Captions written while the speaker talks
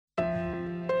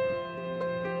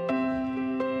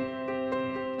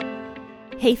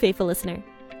Hey, faithful listener.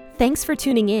 Thanks for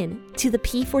tuning in to the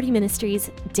P40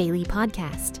 Ministries Daily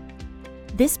Podcast.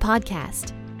 This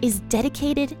podcast is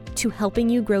dedicated to helping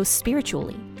you grow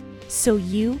spiritually so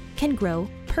you can grow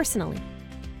personally.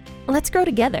 Let's grow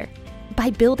together by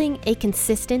building a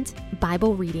consistent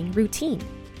Bible reading routine.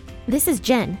 This is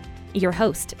Jen, your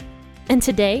host, and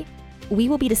today we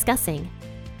will be discussing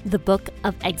the book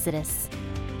of Exodus.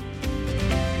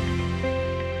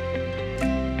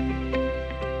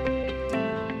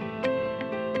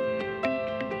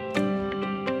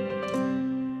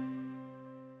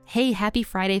 Hey, happy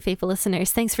Friday, faithful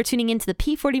listeners. Thanks for tuning into the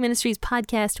P40 Ministries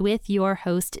podcast with your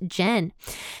host, Jen.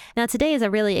 Now, today is a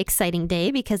really exciting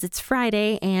day because it's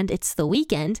Friday and it's the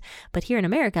weekend. But here in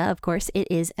America, of course, it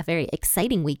is a very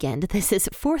exciting weekend. This is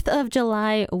 4th of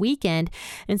July weekend.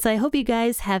 And so I hope you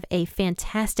guys have a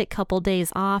fantastic couple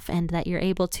days off and that you're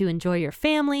able to enjoy your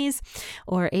families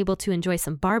or able to enjoy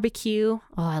some barbecue.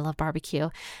 Oh, I love barbecue.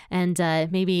 And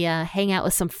maybe hang out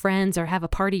with some friends or have a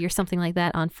party or something like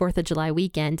that on 4th of July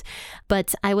weekend.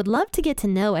 But I would love to get to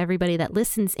know everybody that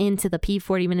listens into the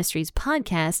P40 Ministries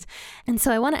podcast. And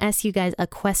so I want to ask you guys a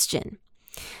question.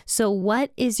 So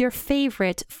what is your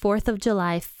favorite 4th of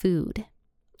July food?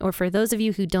 Or for those of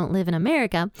you who don't live in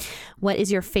America, what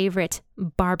is your favorite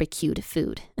barbecued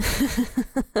food?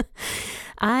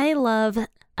 I love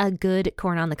a good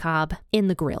corn on the cob in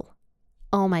the grill.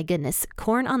 Oh my goodness.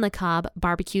 Corn on the cob,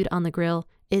 barbecued on the grill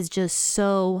is just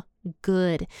so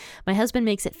good. My husband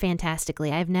makes it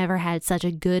fantastically. I've never had such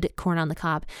a good corn on the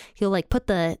cob. He'll put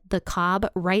the cob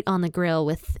right on the grill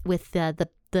with the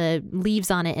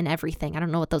leaves on it and everything. I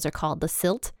don't know what those are called. The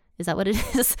silt? Is that what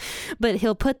it is? But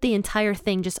he'll put the entire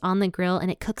thing just on the grill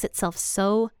and it cooks itself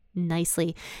so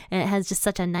nicely. And it has just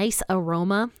such a nice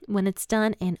aroma when it's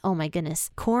done. And oh my goodness,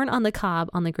 corn on the cob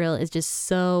on the grill is just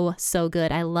so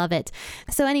good. I love it.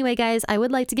 So anyway, guys, I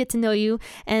would like to get to know you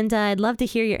and I'd love to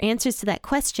hear your answers to that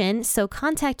question. So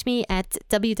contact me at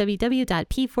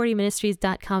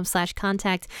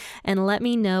www.p40ministries.com/contact and let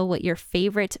me know what your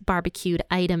favorite barbecued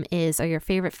item is or your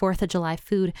favorite 4th of July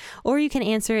food, or you can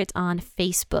answer it on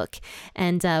Facebook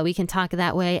and we can talk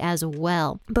that way as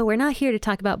well. But we're not here to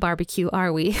talk about barbecue,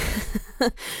 are we?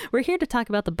 We're here to talk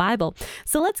about the Bible.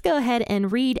 So let's go ahead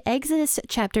and read Exodus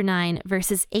chapter 9,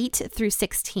 verses 8 through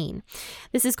 16.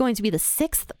 This is going to be the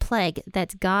 6th plague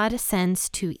that God sends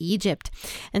to Egypt.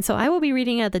 And so I will be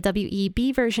reading out the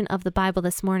WEB version of the Bible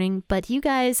this morning, but you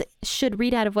guys should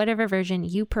read out of whatever version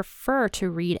you prefer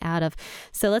to read out of.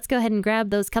 So let's go ahead and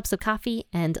grab those cups of coffee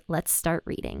and let's start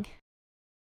reading.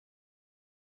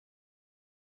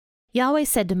 Yahweh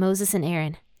said to Moses and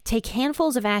Aaron, "Take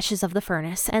handfuls of ashes of the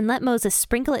furnace, and let Moses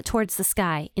sprinkle it towards the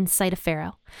sky in sight of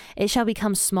Pharaoh. It shall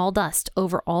become small dust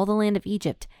over all the land of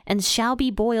Egypt, and shall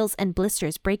be boils and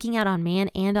blisters breaking out on man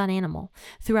and on animal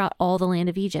throughout all the land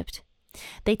of Egypt."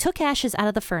 They took ashes out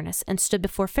of the furnace and stood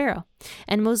before Pharaoh,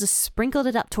 and Moses sprinkled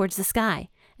it up towards the sky,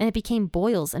 and it became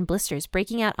boils and blisters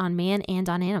breaking out on man and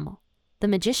on animal. The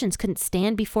magicians couldn't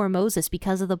stand before Moses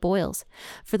because of the boils,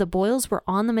 for the boils were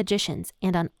on the magicians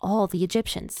and on all the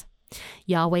Egyptians.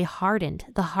 Yahweh hardened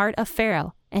the heart of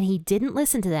Pharaoh, and he didn't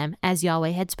listen to them as Yahweh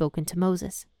had spoken to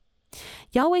Moses.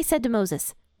 Yahweh said to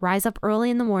Moses, "Rise up early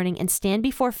in the morning and stand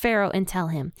before Pharaoh and tell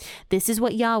him, 'This is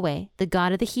what Yahweh, the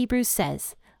God of the Hebrews,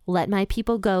 says. Let my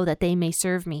people go that they may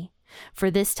serve me.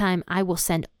 For this time I will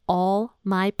send all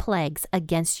my plagues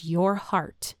against your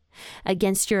heart,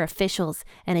 against your officials,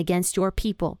 and against your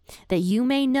people, that you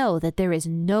may know that there is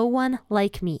no one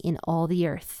like me in all the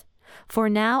earth. For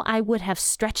now I would have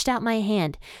stretched out my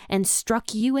hand and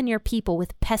struck you and your people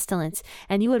with pestilence,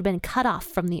 and you would have been cut off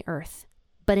from the earth.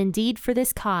 But indeed for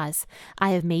this cause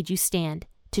I have made you stand,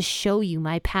 to show you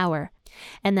my power,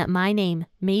 and that my name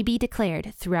may be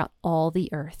declared throughout all the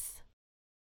earth."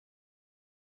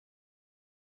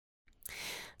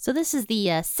 So this is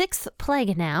the 6th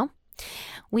plague now.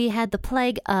 We had the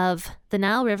plague of the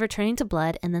Nile River turning to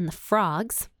blood, and then the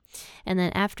frogs. And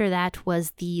then after that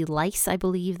was the lice, I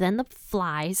believe, then the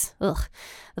flies. The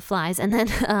flies. And then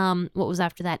what was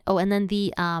after that? Oh, and then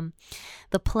the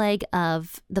plague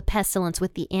of the pestilence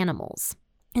with the animals.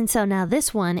 And so now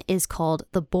this one is called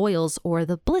the boils or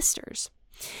the blisters.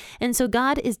 And so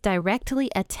God is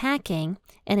directly attacking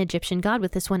an Egyptian god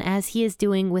with this one, as he is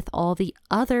doing with all the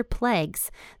other plagues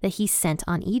that he sent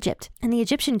on Egypt. And the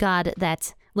Egyptian god,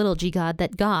 that little g god,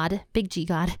 that God, big G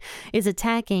God, is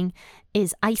attacking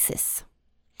is Isis.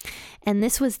 And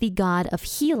this was the god of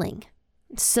healing.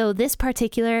 So this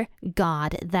particular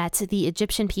god that the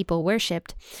Egyptian people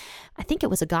worshipped, I think it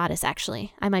was a goddess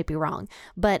actually, I might be wrong,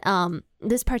 but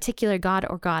this particular god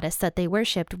or goddess that they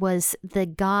worshipped was the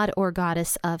god or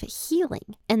goddess of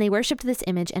healing. And they worshipped this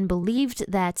image and believed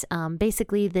that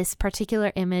basically this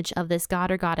particular image of this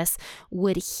god or goddess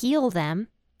would heal them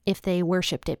if they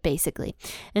worshipped it, basically.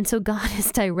 And so God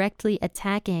is directly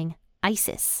attacking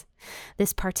Isis,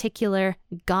 this particular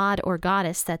god or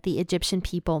goddess that the Egyptian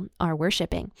people are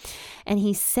worshiping. And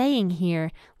he's saying here,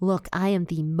 look, I am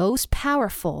the most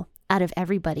powerful out of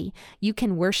everybody. You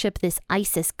can worship this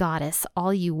Isis goddess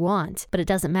all you want, but it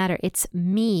doesn't matter. It's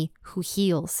me who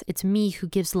heals. It's me who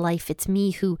gives life. It's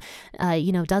me who,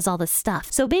 does all this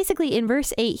stuff. So basically in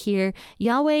verse 8 here,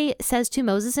 Yahweh says to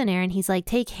Moses and Aaron, he's like,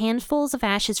 take handfuls of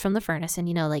ashes from the furnace, and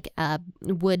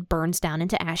wood burns down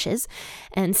into ashes.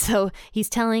 And so he's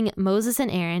telling Moses and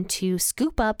Aaron to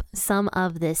scoop up some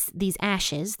of these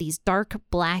ashes, these dark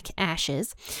black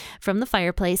ashes from the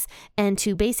fireplace, and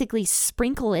to basically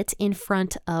sprinkle it in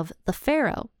front of the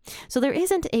Pharaoh. So there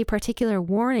isn't a particular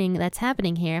warning that's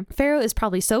happening here. Pharaoh is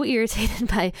probably so irritated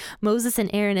by Moses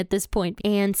and Aaron at this point.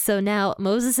 And so now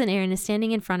Moses and Aaron is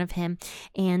standing in front of him,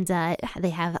 and they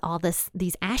have all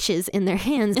these ashes in their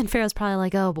hands. And Pharaoh's probably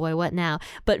like, oh boy, what now?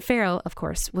 But Pharaoh, of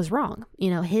course, was wrong.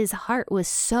 His heart was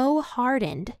so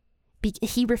hardened.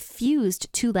 He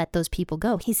refused to let those people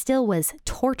go. He still was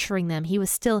torturing them. He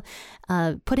was still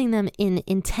putting them in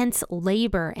intense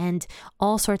labor and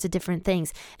all sorts of different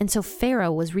things. And so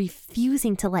Pharaoh was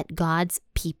refusing to let God's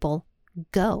people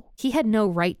go. He had no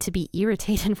right to be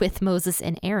irritated with Moses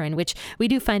and Aaron, which we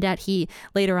do find out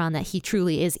later on that he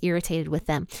truly is irritated with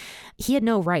them. He had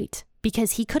no right,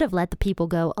 because he could have let the people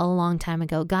go a long time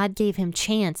ago. God gave him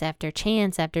chance after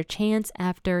chance after chance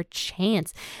after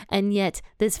chance. And yet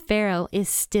this Pharaoh is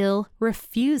still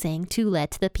refusing to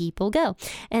let the people go.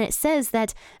 And it says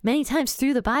that many times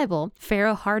through the Bible,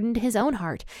 Pharaoh hardened his own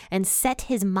heart and set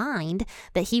his mind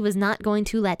that he was not going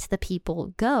to let the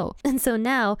people go. And so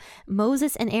now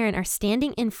Moses and Aaron are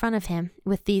standing in front of him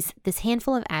with this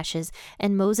handful of ashes,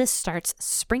 and Moses starts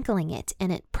sprinkling it,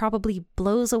 and it probably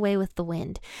blows away with the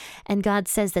wind. And God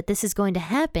says that this is going to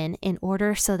happen in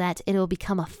order so that it will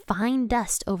become a fine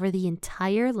dust over the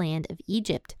entire land of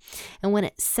Egypt. And when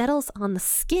it settles on the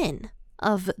skin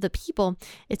of the people,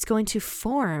 it's going to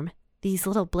form these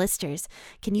little blisters.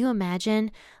 Can you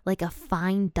imagine like a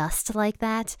fine dust like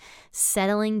that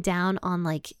settling down on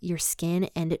like your skin,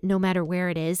 and no matter where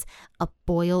it is, a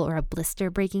boil or a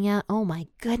blister breaking out? Oh my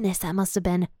goodness, that must have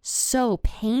been so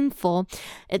painful,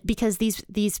 because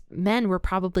these men were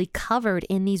probably covered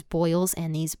in these boils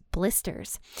and these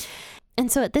blisters. And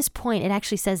so at this point, it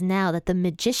actually says now that the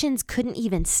magicians couldn't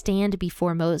even stand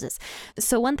before Moses.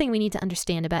 So one thing we need to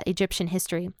understand about Egyptian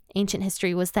history, ancient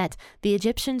history, was that the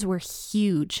Egyptians were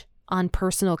huge on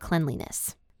personal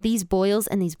cleanliness. These boils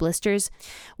and these blisters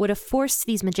would have forced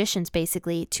these magicians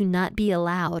basically to not be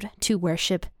allowed to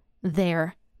worship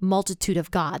their multitude of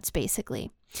gods,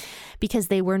 basically, because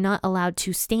they were not allowed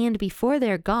to stand before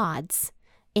their gods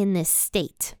in this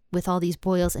state with all these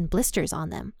boils and blisters on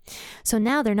them. So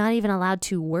now they're not even allowed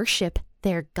to worship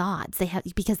their gods.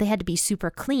 Because they had to be super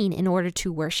clean in order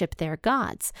to worship their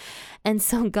gods. And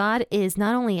so God is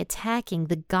not only attacking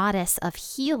the goddess of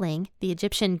healing, the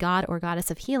Egyptian god or goddess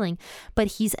of healing, but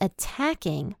he's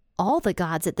attacking all the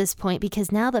gods at this point,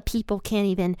 because now the people can't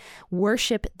even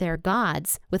worship their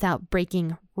gods without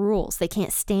breaking rules. They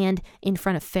can't stand in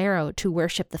front of Pharaoh to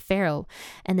worship the Pharaoh,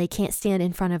 and they can't stand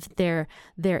in front of their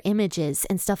images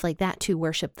and stuff like that to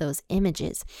worship those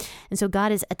images. And so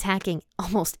God is attacking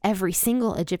almost every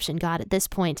single Egyptian god at this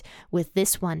point with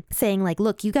this one, saying like,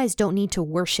 look, you guys don't need to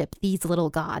worship these little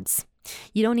gods.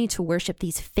 You don't need to worship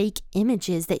these fake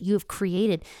images that you have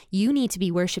created. You need to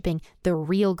be worshiping the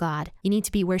real God. You need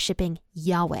to be worshiping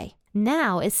Yahweh.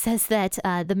 Now it says that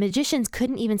the magicians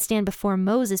couldn't even stand before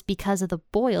Moses because of the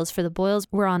boils, for the boils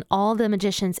were on all the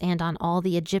magicians and on all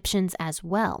the Egyptians as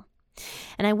well.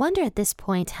 And I wonder at this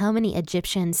point how many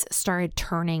Egyptians started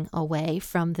turning away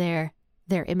from their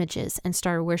images and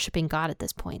started worshiping God at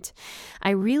this point.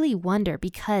 I really wonder,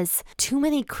 because too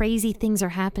many crazy things are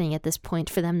happening at this point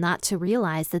for them not to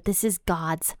realize that this is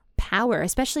God's power,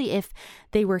 especially if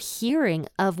they were hearing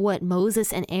of what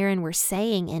Moses and Aaron were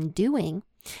saying and doing,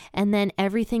 and then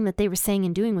everything that they were saying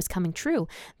and doing was coming true.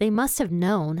 They must have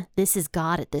known this is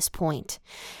God at this point.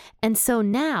 And so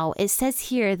now it says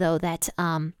here, though, that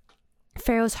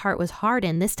Pharaoh's heart was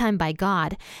hardened, this time by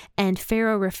God, and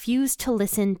Pharaoh refused to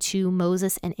listen to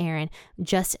Moses and Aaron,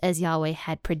 just as Yahweh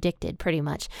had predicted, pretty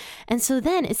much. And so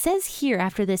then it says here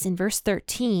after this in verse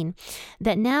 13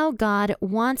 that now God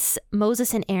wants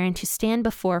Moses and Aaron to stand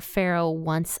before Pharaoh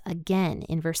once again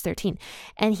in verse 13.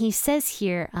 And he says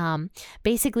here,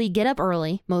 basically, get up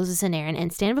early, Moses and Aaron,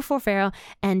 and stand before Pharaoh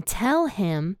and tell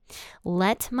him,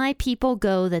 let my people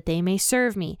go that they may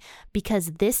serve me,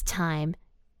 because this time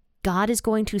God is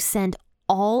going to send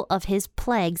all of his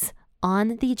plagues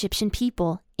on the Egyptian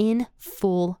people in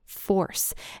full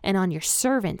force, and on your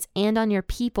servants and on your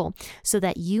people, so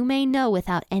that you may know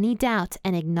without any doubt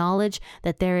and acknowledge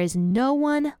that there is no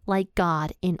one like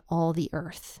God in all the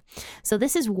earth. So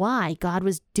this is why God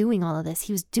was doing all of this.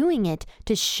 He was doing it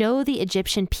to show the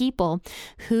Egyptian people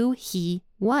who he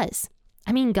was.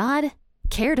 I mean, God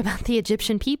cared about the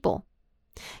Egyptian people.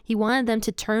 He wanted them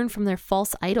to turn from their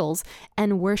false idols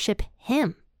and worship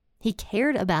him. He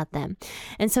cared about them.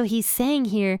 And so he's saying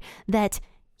here that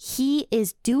he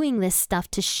is doing this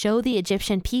stuff to show the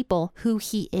Egyptian people who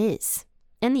he is,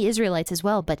 and the Israelites as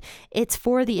well, but it's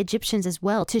for the Egyptians as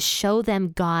well to show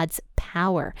them God's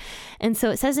power. And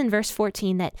so it says in verse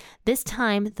 14 that this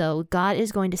time, though, God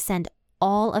is going to send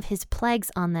all of his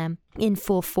plagues on them in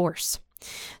full force.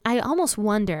 I almost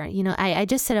wonder, I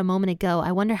just said a moment ago,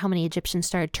 I wonder how many Egyptians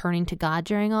started turning to God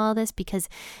during all of this, because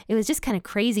it was just kind of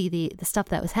crazy, the stuff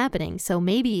that was happening. So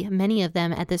maybe many of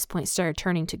them at this point started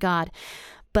turning to God.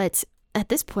 But at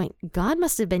this point, God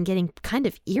must have been getting kind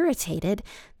of irritated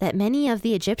that many of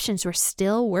the Egyptians were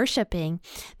still worshiping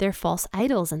their false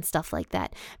idols and stuff like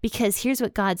that. Because here's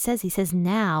what God says. He says,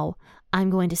 now I'm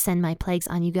going to send my plagues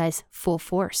on you guys full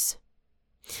force.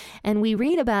 And we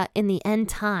read about in the end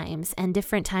times and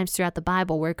different times throughout the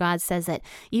Bible where God says that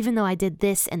even though I did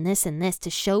this and this and this to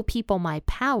show people my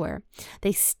power,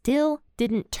 they still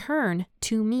didn't turn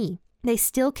to me. They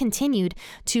still continued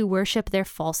to worship their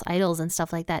false idols and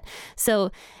stuff like that.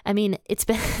 So, I mean, it's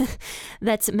been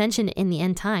that's mentioned in the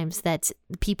end times that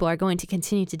people are going to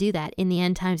continue to do that in the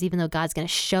end times, even though God's going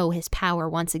to show his power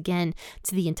once again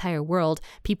to the entire world.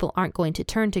 People aren't going to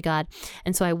turn to God.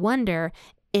 And so I wonder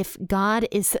if God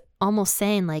is almost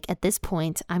saying, like, at this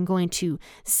point, I'm going to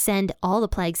send all the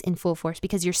plagues in full force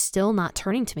because you're still not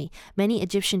turning to me. Many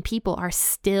Egyptian people are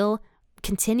still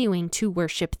continuing to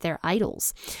worship their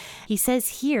idols. He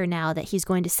says here now that he's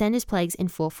going to send his plagues in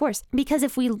full force, because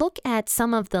if we look at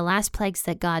some of the last plagues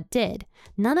that God did,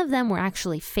 none of them were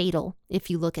actually fatal.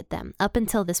 If you look at them up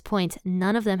until this point,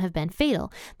 none of them have been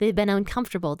fatal. They've been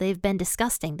uncomfortable. They've been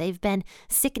disgusting. They've been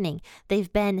sickening.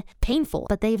 They've been painful,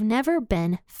 but they've never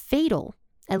been fatal,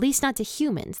 at least not to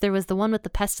humans. There was the one with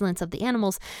the pestilence of the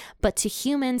animals, but to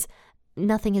humans,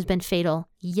 nothing has been fatal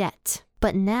yet.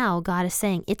 But now God is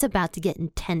saying it's about to get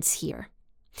intense here.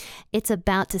 It's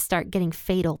about to start getting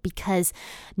fatal, because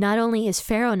not only is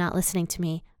Pharaoh not listening to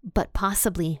me, but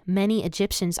possibly many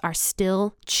Egyptians are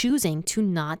still choosing to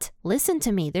not listen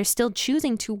to me. They're still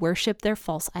choosing to worship their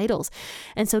false idols.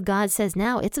 And so God says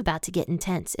now it's about to get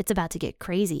intense. It's about to get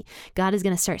crazy. God is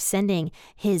going to start sending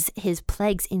his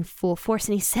plagues in full force.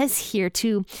 And he says here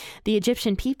to the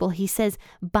Egyptian people, he says,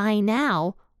 by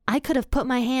now, I could have put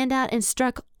my hand out and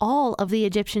struck all of the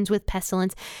Egyptians with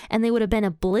pestilence, and they would have been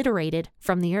obliterated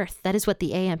from the earth. That is what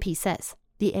the AMP says.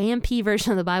 The AMP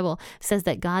version of the Bible says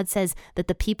that God says that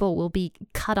the people will be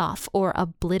cut off or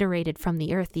obliterated from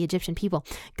the earth, the Egyptian people.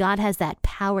 God has that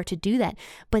power to do that.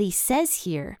 But he says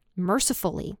here,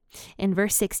 mercifully, in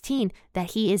verse 16,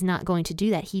 that he is not going to do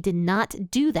that. He did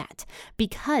not do that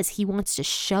because he wants to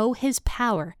show his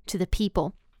power to the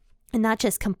people. And not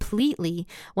just completely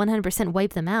 100%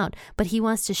 wipe them out, but he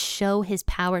wants to show his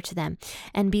power to them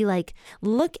and be like,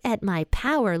 look at my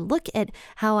power. Look at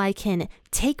how I can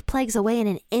take plagues away in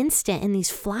an instant and these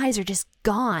flies are just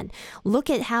gone. Look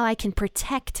at how I can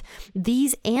protect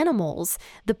these animals,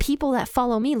 the people that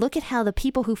follow me. Look at how the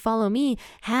people who follow me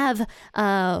have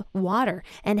water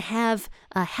and have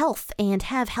health and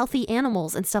have healthy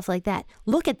animals and stuff like that.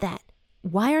 Look at that.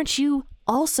 Why aren't you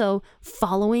also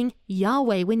following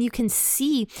Yahweh when you can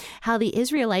see how the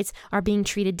Israelites are being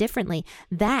treated differently?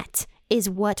 That is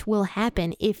what will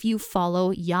happen if you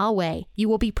follow Yahweh. You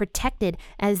will be protected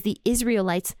as the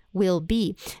Israelites will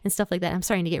be, and stuff like that. I'm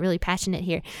starting to get really passionate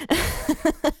here.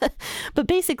 But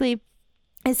basically,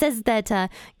 it says that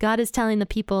God is telling the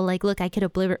people, like, look, I could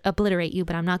obliterate you,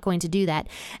 but I'm not going to do that.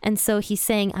 And so he's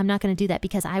saying, I'm not going to do that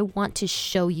because I want to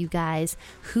show you guys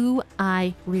who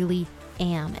I really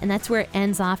am. And that's where it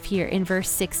ends off here in verse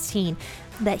 16,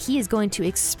 that he is going to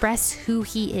express who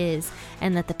he is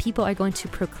and that the people are going to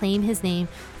proclaim his name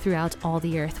throughout all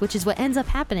the earth, which is what ends up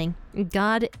happening.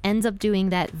 God ends up doing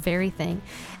that very thing.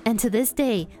 And to this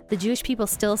day, the Jewish people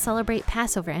still celebrate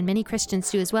Passover, and many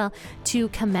Christians do as well, to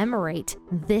commemorate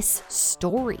this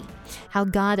story, how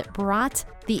God brought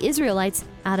the Israelites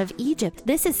out of Egypt.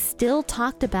 This is still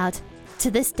talked about to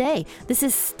this day. This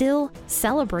is still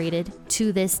celebrated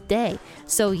to this day.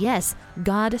 So yes,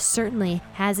 God certainly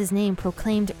has his name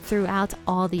proclaimed throughout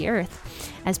all the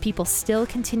earth as people still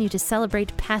continue to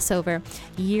celebrate Passover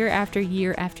year after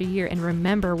year after year and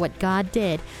remember what God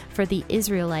did for the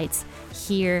Israelites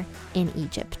here in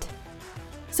Egypt.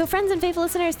 So friends and faithful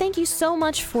listeners, thank you so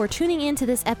much for tuning in to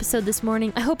this episode this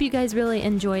morning. I hope you guys really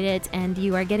enjoyed it and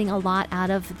you are getting a lot out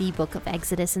of the book of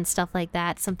Exodus and stuff like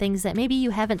that. Some things that maybe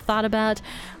you haven't thought about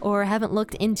or haven't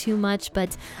looked into much,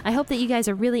 but I hope that you guys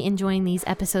are really enjoying these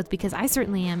episodes because I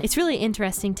certainly am. It's really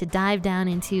interesting to dive down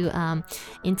into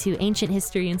ancient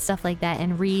history and stuff like that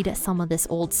and read some of this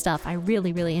old stuff. I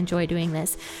really, really enjoy doing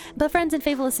this. But friends and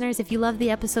faithful listeners, if you love the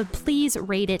episode, please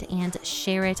rate it and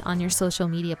share it on your social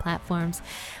media platforms.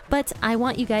 But I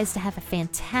want you guys to have a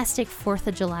fantastic 4th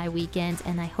of July weekend,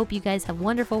 and I hope you guys have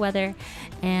wonderful weather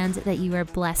and that you are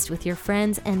blessed with your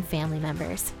friends and family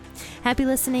members. Happy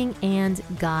listening, and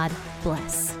God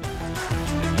bless.